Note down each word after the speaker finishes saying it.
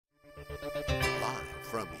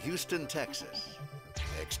From Houston, Texas,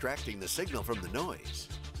 extracting the signal from the noise,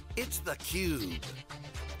 it's theCUBE,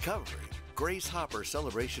 covering Grace Hopper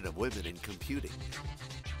Celebration of Women in Computing.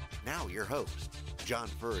 Now your hosts, John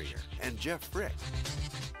Furrier and Jeff Frick.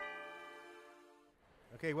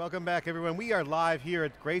 Okay, welcome back everyone. We are live here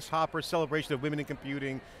at Grace Hopper Celebration of Women in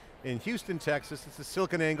Computing in Houston, Texas. It's the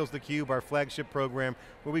SiliconANGLE's theCUBE, our flagship program,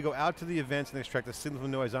 where we go out to the events and extract the signal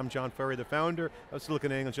from the noise. I'm John Furrier, the founder of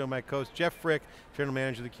SiliconANGLE, joined by my co-host Jeff Frick, General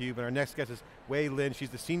Manager of theCUBE, and our next guest is Wei Lin.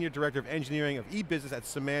 She's the Senior Director of Engineering of eBusiness at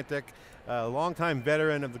Symantec, a longtime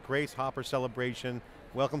veteran of the Grace Hopper Celebration.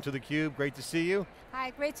 Welcome to theCUBE, great to see you.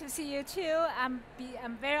 Hi, great to see you too. I'm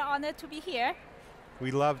very honored to be here.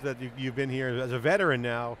 We love that you've been here as a veteran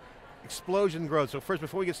now. Explosion growth. So first,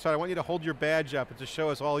 before we get started, I want you to hold your badge up and to show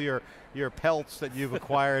us all your pelts that you've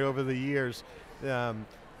acquired over the years.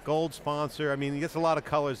 Gold sponsor, I mean, you get a lot of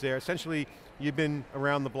colors there. Essentially, you've been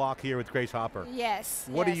around the block here with Grace Hopper. Yes.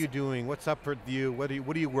 What are you doing? What's up for you? What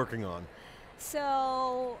are you working on?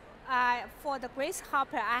 So, for the Grace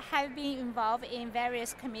Hopper, I have been involved in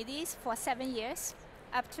various committees for 7 years.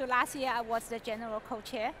 Up to last year, I was the general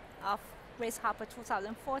co-chair of Grace Hopper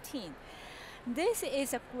 2014. This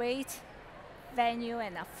is a great venue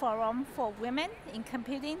and a forum for women in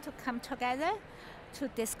computing to come together to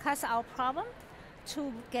discuss our problem,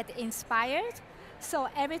 to get inspired. So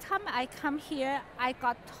every time I come here, I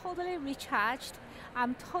got totally recharged.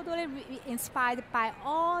 I'm totally inspired by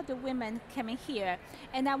all the women coming here,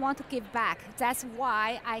 and I want to give back. That's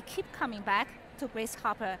why I keep coming back to Grace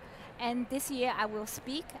Hopper. And this year I will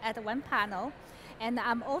speak at one panel. And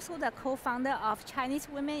I'm also the co-founder of Chinese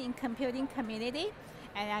Women in Computing Community,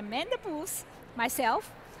 and I man the booth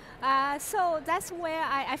myself. So that's where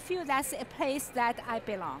I feel that's a place that I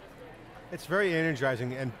belong. It's very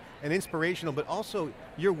energizing and inspirational, but also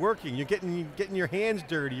you're working, you're getting your hands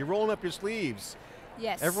dirty, you're rolling up your sleeves.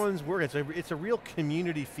 Yes. Everyone's working, it's a real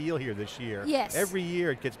community feel here this year. Yes. Every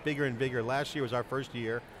year it gets bigger and bigger. Last year was our first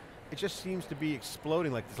year. It just seems to be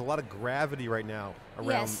exploding, like there's a lot of gravity right now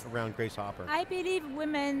around Grace Hopper. I believe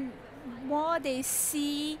women, more they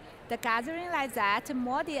see the gathering like that, the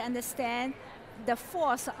more they understand the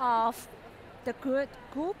force of the good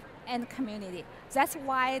group and community. That's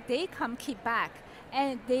why they keep back,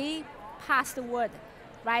 and they pass the word,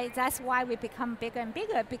 right? That's why we become bigger and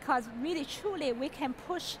bigger, because really, truly, we can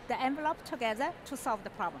push the envelope together to solve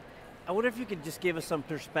the problem. I wonder if you could just give us some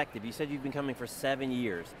perspective. You said you've been coming for 7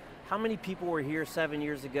 years. How many people were here 7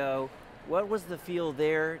 years ago? What was the feel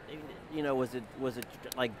there? You know, was it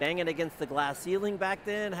like banging against the glass ceiling back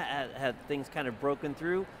then? Had things kind of broken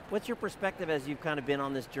through? What's your perspective as you've kind of been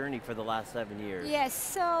on this journey for the last 7 years? Yes,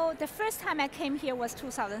 so the first time I came here was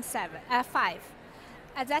 2005.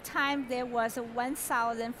 At that time, there was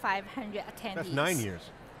 1,500 attendees. That's 9 years.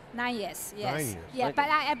 9 years, yes. 9 years. Yeah, but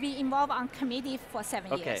I've been involved on committee for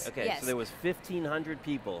 7 years. Okay, yes. So there was 1,500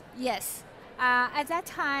 people. Yes. At that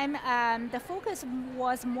time, the focus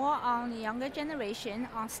was more on the younger generation,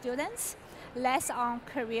 on students, less on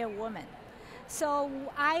career women. So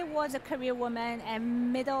I was a career woman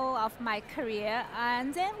and middle of my career,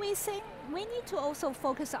 and then we think we need to also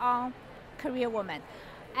focus on career women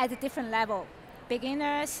at a different level.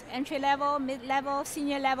 Beginners, entry level, mid-level,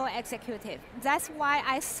 senior level, executive. That's why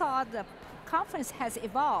I saw the conference has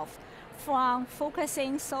evolved from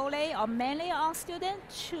focusing solely or mainly on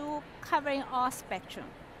students to covering all spectrum.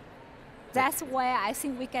 That's where I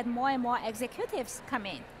think we get more and more executives come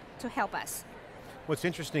in to help us. What's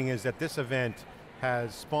interesting is that this event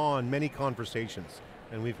has spawned many conversations,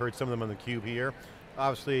 and we've heard some of them on theCUBE here.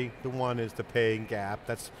 Obviously, the one is the pay gap.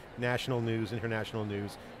 That's national news, international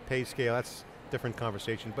news. Pay scale, that's different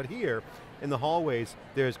conversation. But here, in the hallways,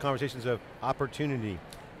 there's conversations of opportunity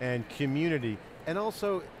and community, and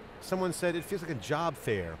also, someone said it feels like a job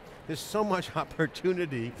fair. There's so much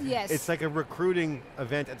opportunity. Yes. It's like a recruiting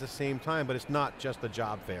event at the same time, but it's not just a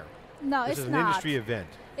job fair. No, it's not. This is an industry event.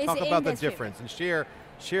 Talk about the difference and share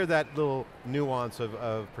that little nuance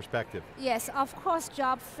of perspective. Yes, of course,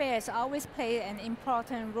 job fairs always play an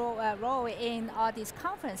important role in all these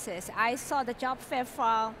conferences. I saw the job fair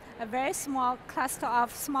from a very small cluster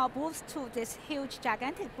of small booths to this huge,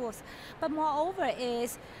 gigantic booth. But moreover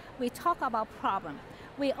is, we talk about problem.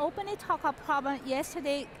 We openly talk about problem.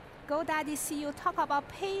 Yesterday, GoDaddy CEO talk about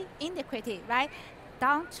pay inequity, right?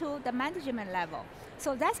 Down to the management level.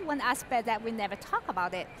 So that's one aspect that we never talk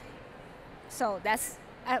about it. So that's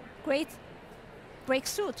a great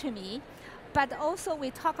breakthrough to me. But also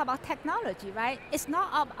we talk about technology, right? It's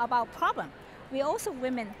not about problem. We also,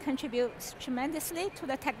 women, contribute tremendously to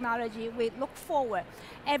the technology. We look forward.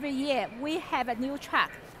 Every year, we have a new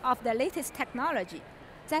track of the latest technology.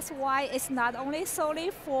 That's why it's not only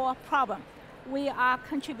solely for problem. We are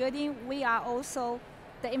contributing, we are also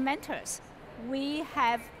the inventors. We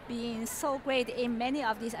have been so great in many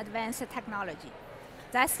of these advanced technology.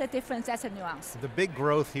 That's the difference, that's the nuance. The big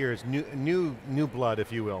growth here is new blood,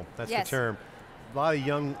 if you will. That's the term. A lot of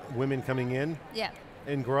young women coming in. Yeah.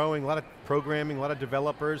 And growing, a lot of programming, a lot of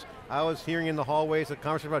developers. I was hearing in the hallways a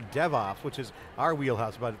conversation about DevOps, which is our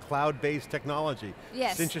wheelhouse, about cloud-based technology.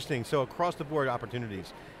 Yes. It's interesting, so across the board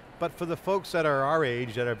opportunities. But for the folks that are our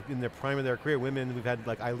age, that are in the prime of their career, women, we've had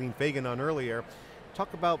like Eileen Fagan on earlier,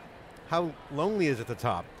 talk about how lonely it is at the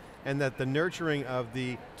top, and that the nurturing of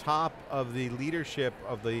the top of the leadership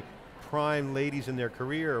of the prime ladies in their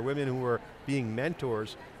career, or women who are being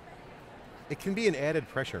mentors, it can be an added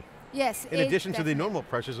pressure. Yes, in addition to the normal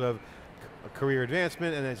pressures of career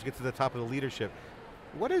advancement and as you get to the top of the leadership.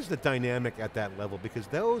 What is the dynamic at that level? Because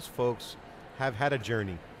those folks have had a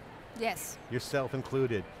journey. Yes. Yourself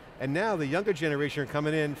included. And now the younger generation are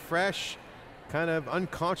coming in fresh, kind of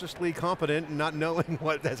unconsciously competent, not knowing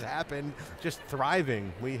what has happened, just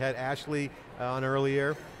thriving. We had Ashley on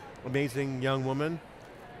earlier, amazing young woman.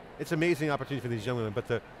 It's an amazing opportunity for these young women, but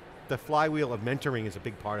the flywheel of mentoring is a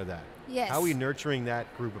big part of that. Yes. How are we nurturing that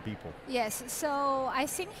group of people? Yes, so I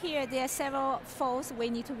think here there are several folds we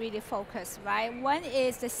need to really focus, right? One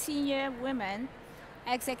is the senior women,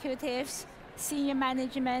 executives, senior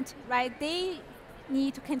management, right? They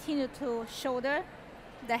need to continue to shoulder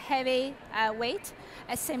the heavy weight.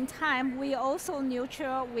 At the same time, we also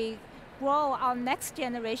nurture, we grow our next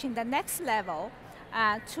generation, the next level,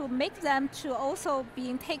 to make them to also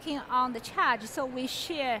be taking on the charge, so we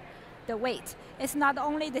share the weight. It's not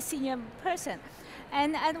only the senior person.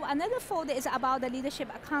 And another fold is about the leadership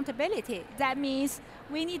accountability. That means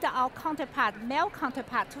we need our counterpart, male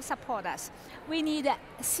counterpart, to support us. We need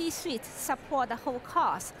C-suite support the whole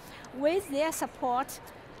cause. With their support,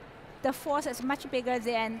 the force is much bigger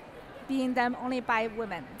than being done only by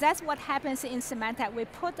women. That's what happens in Symantec. We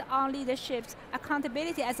put on leadership's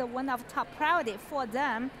accountability as one of the top priority for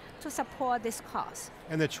them to support this cause.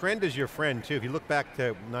 And the trend is your friend too. If you look back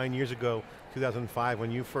to 9 years ago, 2005,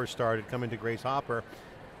 when you first started coming to Grace Hopper,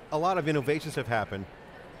 a lot of innovations have happened.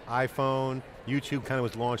 iPhone, YouTube kind of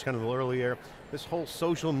was launched kind of a little earlier. This whole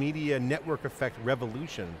social media network effect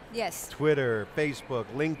revolution. Yes. Twitter, Facebook,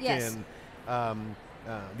 LinkedIn, yes.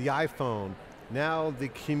 The iPhone. Now the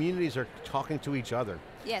communities are talking to each other.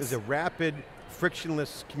 Yes. There's a rapid,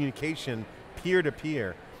 frictionless communication,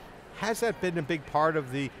 peer-to-peer. Has that been a big part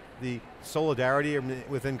of the solidarity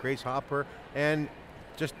within Grace Hopper, and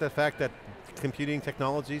just the fact that computing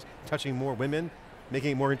technologies touching more women,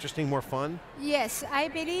 making it more interesting, more fun? Yes, I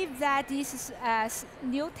believe that this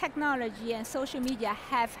new technology and social media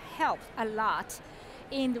have helped a lot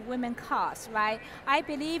in the women cause, right? I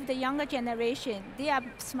believe the younger generation, they are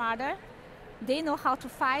smarter, they know how to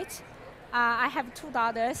fight. I have 2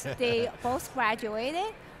 daughters, they both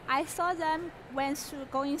graduated. I saw them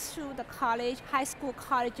going through the college, high school,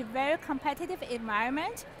 college, very competitive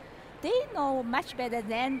environment. They know much better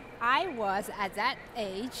than I was at that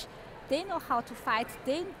age. They know how to fight,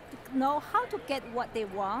 they know how to get what they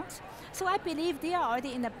want. So I believe they are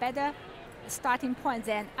already in a better starting point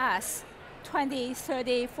than us 20,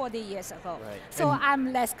 30, 40 years ago. Right. So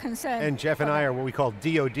I'm less concerned. And Jeff and I are what we call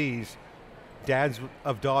DODs, dads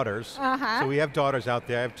of daughters. So we have daughters out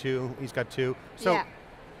there. I have 2, he's got 2. So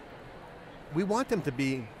we want them to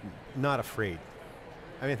be not afraid.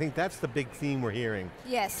 I mean, I think that's the big theme we're hearing.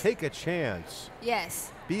 Yes. Take a chance.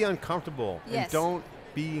 Yes. Be uncomfortable. Yes. And don't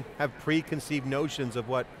have preconceived notions of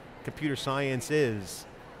what computer science is.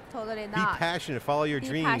 Totally not. Be passionate, follow your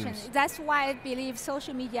dreams. Passionate. That's why I believe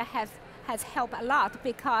social media has helped a lot,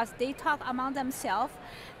 because they talk among themselves.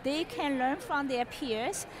 They can learn from their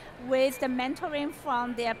peers with the mentoring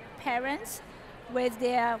from their parents, with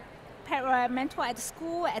their mentor at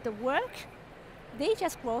school, at the work. They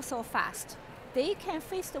just grow so fast. They can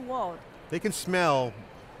face the world. They can smell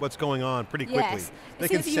what's going on pretty quickly. Yes. They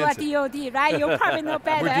can you are DOD, right? You probably know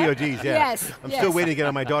better. We're DODs, yeah. Yes. I'm still waiting to get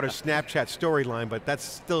on my daughter's Snapchat storyline, but that's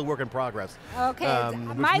still a work in progress. Okay,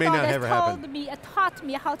 my daughter taught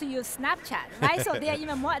me how to use Snapchat, right? So they're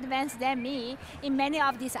even more advanced than me in many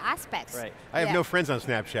of these aspects. Right. I have no friends on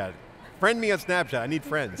Snapchat. Friend me on Snapchat, I need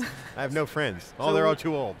friends. I have no friends. Oh, they're all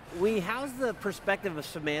too old. How's the perspective of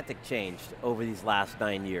Symantec changed over these last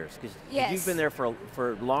 9 years? Because you've been there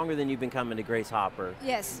for longer than you've been coming to Grace Hopper.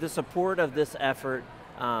 Yes. The support of this effort,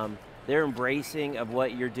 their embracing of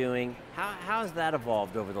what you're doing, how has that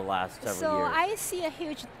evolved over the last several years? So I see a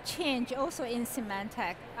huge change also in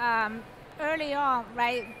Symantec. Early on,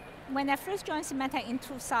 right, when I first joined Symantec in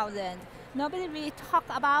 2000, Nobody really talked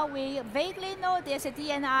about. We vaguely know there's a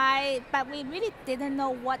D&I, but we really didn't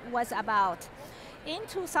know what was about. In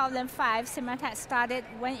 2005, Symantec started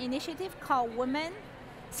one initiative called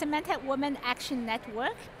Symantec Women Action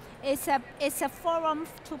Network. It's a forum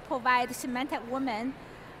to provide Symantec women,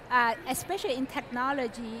 especially in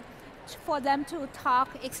technology, for them to talk,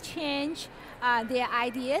 exchange their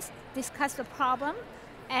ideas, discuss the problem,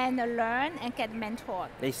 and learn and get mentored.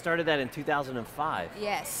 They started that in 2005.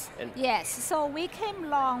 Yes, yes. So we came a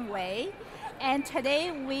long way. And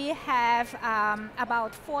today we have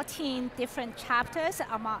about 14 different chapters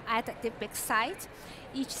at the big site.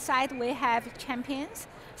 Each site we have champions.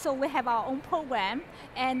 So we have our own program.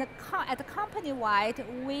 And at the company-wide,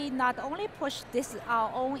 we not only push this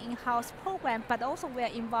our own in-house program, but also we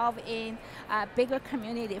are involved in a bigger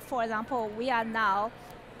community. For example, we are now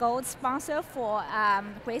gold sponsor for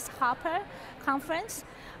Grace Hopper conference.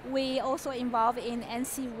 We also involved in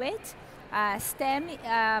NC WIT. STEM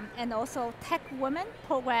and also Tech Women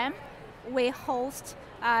program. We host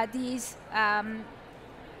these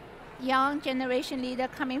young generation leaders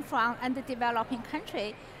coming from underdeveloping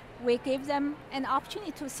country. We give them an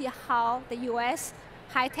opportunity to see how the US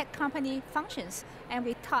high-tech company functions, and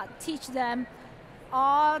we teach them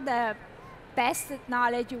all the best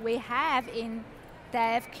knowledge we have in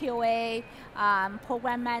dev, QA,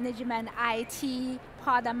 program management, IT,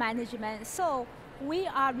 product management. So we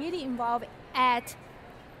are really involved at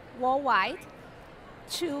worldwide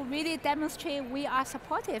to really demonstrate we are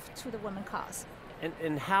supportive to the women's cause.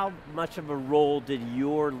 And how much of a role did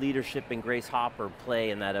your leadership in Grace Hopper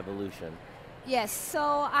play in that evolution? Yes,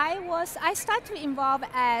 so I started to involve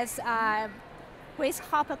as Grace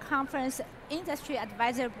Hopper Conference Industry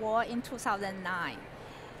Advisory Board in 2009.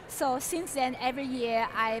 So since then, every year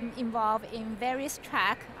I'm involved in various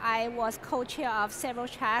tracks. I was co-chair of several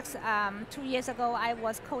tracks. 2 years ago, I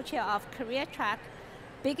was co-chair of career track,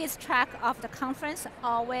 biggest track of the conference,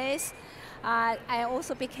 always. I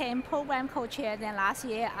also became program co-chair. Then last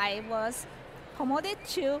year, I was promoted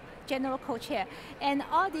to general co-chair. And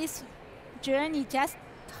all this journey just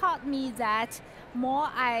taught me that more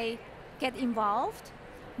I get involved,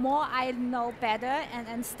 more I know better and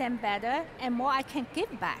understand better, and more I can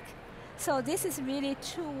give back. So this is really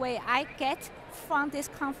two-way. I get from this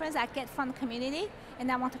conference, I get from the community,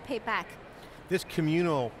 and I want to pay back. This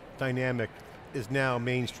communal dynamic is now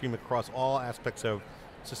mainstream across all aspects of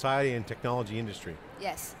society and technology industry.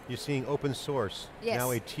 Yes. You're seeing open source, yes.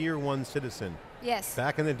 Now a tier 1 citizen. Yes.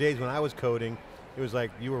 Back in the days when I was coding, it was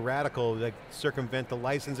like you were radical, like circumvent the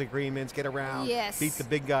license agreements, get around, yes. beat the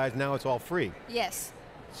big guys, now it's all free. Yes.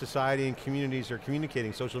 Society and communities are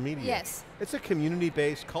communicating, social media. Yes. It's a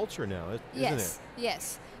community-based culture now, isn't it?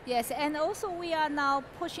 Yes, yes, and also we are now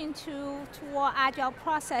pushing toward agile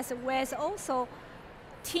process where it's also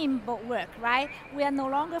team work, right? We are no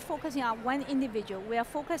longer focusing on one individual, we are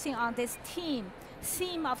focusing on this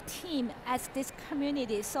theme of team as this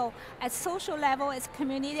community. So at social level, it's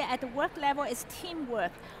community, at the work level, it's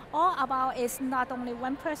teamwork. All about is not only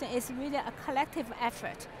one person, it's really a collective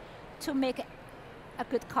effort to make a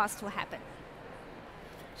good cause to happen.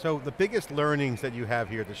 So the biggest learnings that you have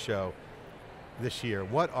here at the show this year,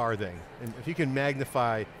 what are they? And if you can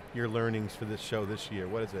magnify your learnings for this show this year,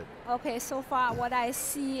 what is it? Okay, so far what I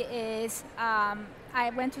see is,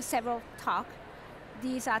 I went to several talks.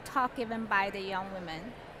 These are talks given by the young women.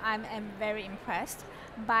 I'm very impressed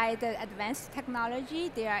by the advanced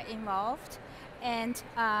technology they are involved. And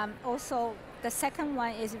also the second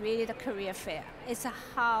one is really the career fair. It's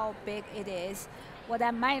how big it is. What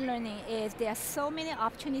I'm learning is there are so many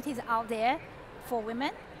opportunities out there for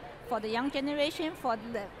women, for the young generation, for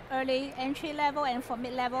the early entry level, and for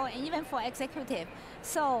mid-level, and even for executive.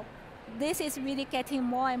 So this is really getting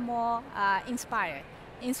more and more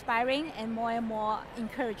inspiring and more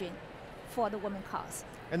encouraging for the women cause.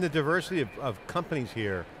 And the diversity of companies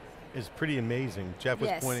here is pretty amazing. Jeff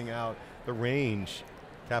was pointing out the range,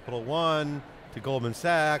 Capital One, to Goldman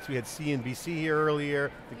Sachs, we had CNBC here earlier,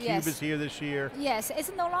 theCUBE is here this year. Yes, it's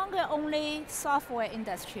no longer only software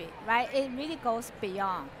industry, right? It really goes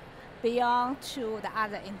beyond to the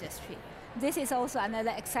other industry. This is also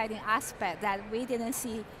another exciting aspect that we didn't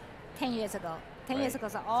see 10 years ago. 10 years ago,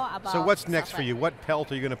 it's all about So what's next software. for you? What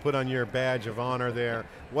pelt are you going to put on your badge of honor there?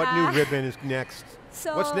 What new ribbon is next?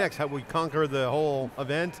 So what's next? How we conquer the whole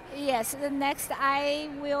event? Yes, the next I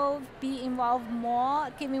will be involved more,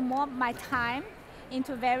 giving more of my time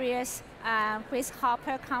into various Grace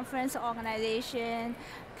Hopper conference organization,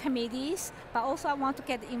 committees, but also I want to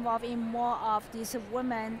get involved in more of this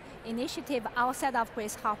women initiative outside of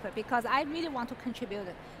Grace Hopper because I really want to contribute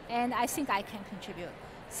and I think I can contribute.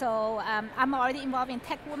 So I'm already involved in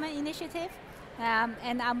Tech Women Initiative,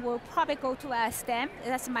 and I will probably go to a STEM.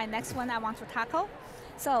 That's my next one I want to tackle.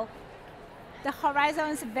 So the horizon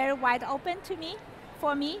is very wide open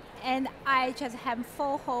for me, and I just have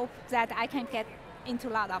full hope that I can get into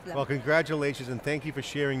a lot of them. Well, congratulations, and thank you for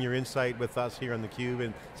sharing your insight with us here on theCUBE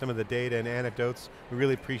and some of the data and anecdotes. We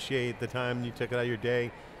really appreciate the time you took out of your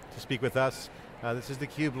day to speak with us. This is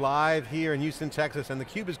theCUBE live here in Houston, Texas, and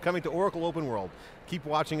theCUBE is coming to Oracle Open World. Keep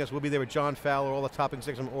watching us, we'll be there with John Fowler, all the top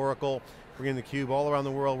execs from Oracle. We're in theCUBE all around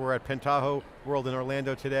the world. We're at Pentaho World in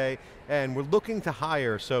Orlando today, and we're looking to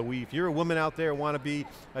hire, so if you're a woman out there, want to be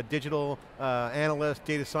a digital analyst,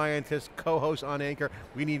 data scientist, co-host on Anchor,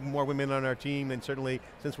 we need more women on our team, and certainly,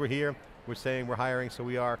 since we're here, we're saying we're hiring, so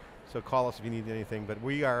we are, so call us if you need anything. But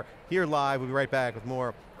we are here live, we'll be right back with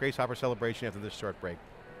more Grace Hopper Celebration after this short break.